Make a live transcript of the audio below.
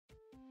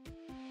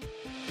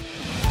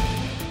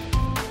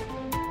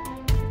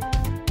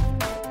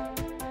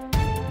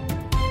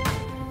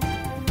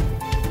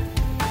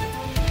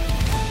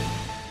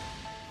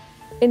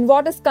In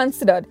what is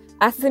considered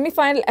as a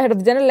semi-final ahead of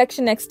the general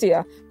election next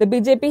year, the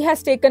BJP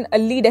has taken a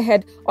lead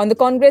ahead on the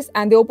Congress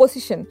and the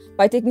opposition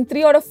by taking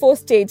 3 out of 4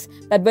 states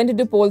that went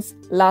into polls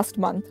last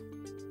month.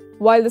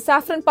 While the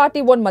Saffron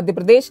Party won Madhya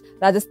Pradesh,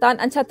 Rajasthan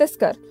and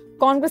Chhattisgarh,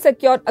 Congress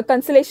secured a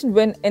consolation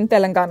win in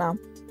Telangana.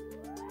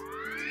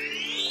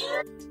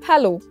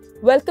 Hello,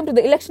 welcome to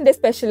the Election Day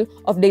special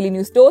of Daily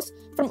News Dose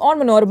from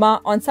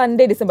Onmanorama on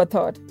Sunday, December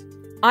 3rd.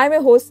 I'm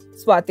your host,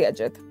 Swati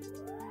Ajit.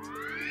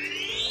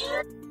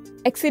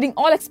 Exceeding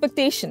all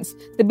expectations,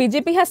 the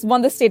BJP has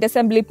won the state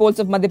assembly polls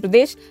of Madhya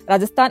Pradesh,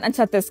 Rajasthan and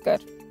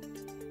Chhattisgarh.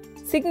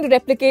 Seeking to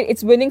replicate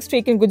its winning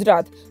streak in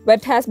Gujarat, where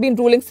it has been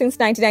ruling since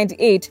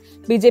 1998,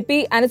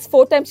 BJP and its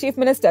 4-time Chief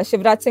Minister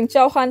Shivraj Singh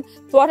Chauhan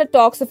thwarted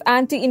talks of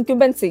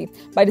anti-incumbency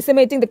by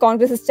decimating the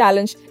Congress's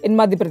challenge in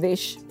Madhya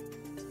Pradesh.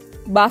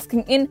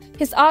 Basking in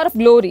his hour of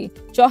glory,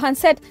 Chauhan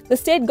said the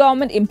state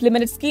government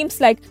implemented schemes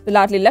like the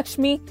Ladli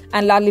Lakshmi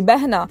and Ladli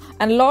Behna,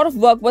 and a lot of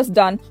work was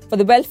done for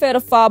the welfare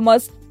of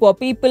farmers, poor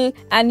people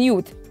and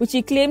youth, which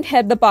he claimed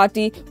helped the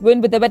party win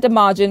with a better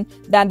margin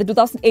than the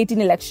 2018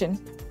 election.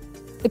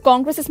 The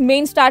Congress's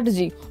main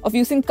strategy of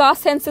using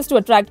caste census to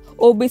attract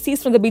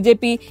OBCs from the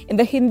BJP in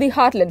the Hindi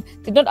heartland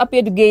did not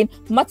appear to gain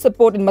much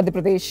support in Madhya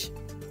Pradesh.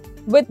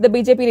 With the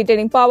BJP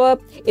retaining power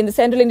in the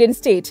central Indian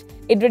state,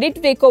 it ready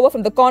to take over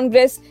from the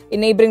Congress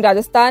in neighbouring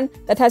Rajasthan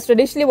that has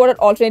traditionally voted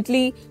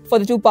alternately for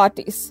the two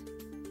parties.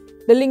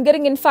 The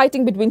lingering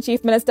infighting between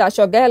Chief Minister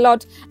Ashok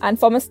Gehlot and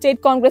former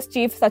State Congress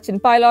Chief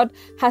Sachin Pilot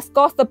has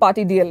cost the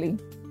party dearly.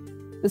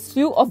 The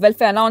slew of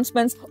welfare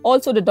announcements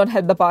also did not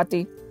help the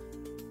party.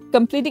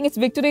 Completing its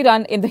victory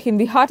run in the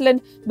Hindi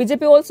heartland,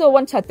 BJP also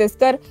won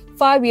Chhattisgarh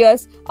 5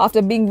 years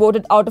after being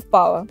voted out of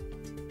power.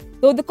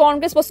 Though the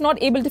Congress was not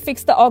able to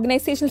fix the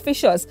organizational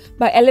fissures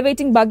by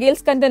elevating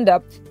Baghel's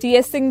contender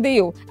T.S.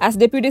 Singhdeo as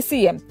Deputy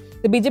CM,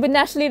 the BJP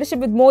national leadership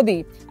with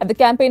Modi at the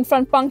campaign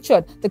front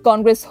punctured the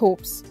Congress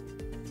hopes.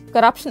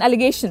 Corruption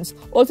allegations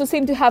also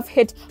seem to have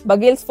hit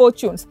Baghel's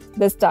fortunes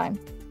this time.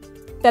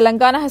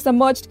 Telangana has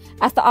emerged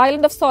as the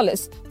island of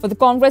solace for the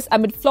Congress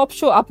amid flop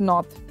show up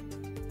north.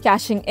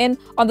 Cashing in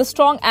on the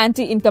strong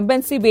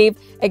anti-incumbency wave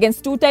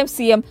against 2-time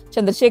CM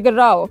Chandrasekhar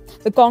Rao,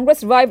 the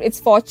Congress revived its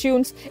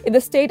fortunes in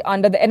the state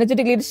under the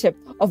energetic leadership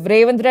of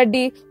Revant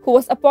Reddy, who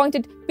was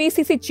appointed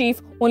PCC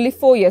chief only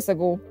 4 years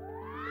ago.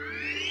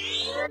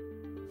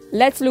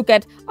 Let's look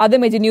at other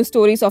major news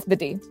stories of the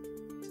day.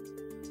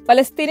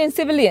 Palestinian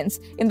civilians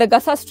in the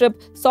Gaza Strip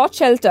sought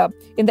shelter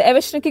in the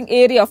ever-shrinking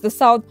area of the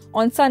south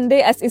on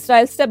Sunday as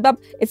Israel stepped up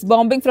its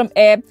bombing from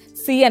air,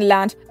 sea and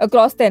land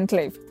across the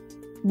enclave.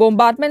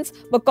 Bombardments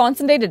were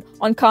concentrated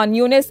on Khan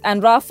Yunis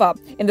and Rafah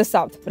in the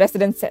south,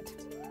 residents said.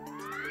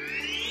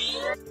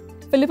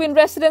 Philippine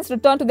residents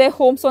returned to their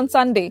homes on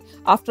Sunday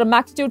after a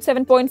magnitude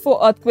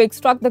 7.4 earthquake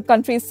struck the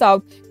country's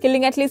south,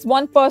 killing at least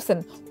one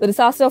person, with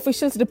disaster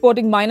officials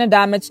reporting minor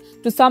damage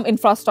to some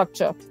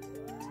infrastructure.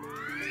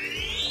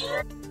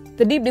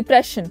 The deep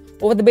depression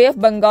over the Bay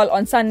of Bengal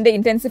on Sunday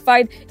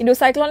intensified into a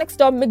cyclonic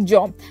storm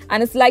Mikjom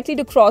and is likely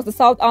to cross the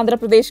South Andhra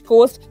Pradesh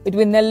coast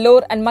between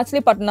Nellore and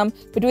Machilipatnam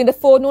between the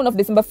forenoon of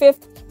December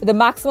 5th, with a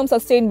maximum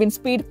sustained wind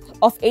speed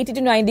of 80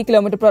 to 90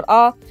 km per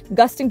hour,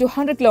 gusting to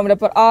 100 km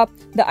per hour,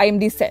 the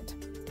IMD said.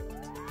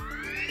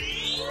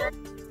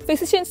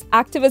 Physicians,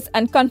 activists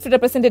and country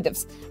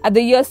representatives at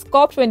the year's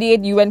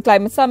COP28 UN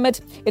Climate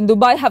Summit in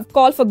Dubai have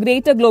called for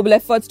greater global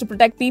efforts to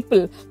protect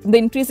people from the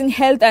increasing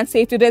health and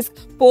safety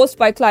risks posed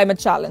by climate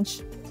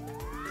challenge.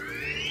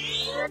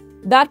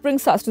 That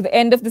brings us to the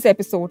end of this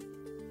episode.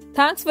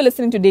 Thanks for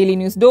listening to Daily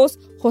News Dose,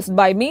 hosted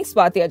by me,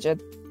 Swati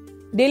Ajit.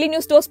 Daily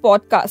News Dose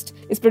podcast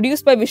is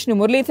produced by Vishnu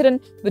Muralitharan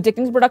with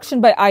technical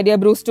production by Idea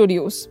Brew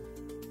Studios.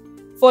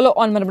 Follow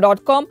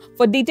onmanorama.com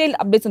for detailed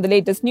updates on the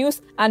latest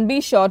news and be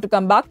sure to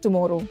come back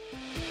tomorrow.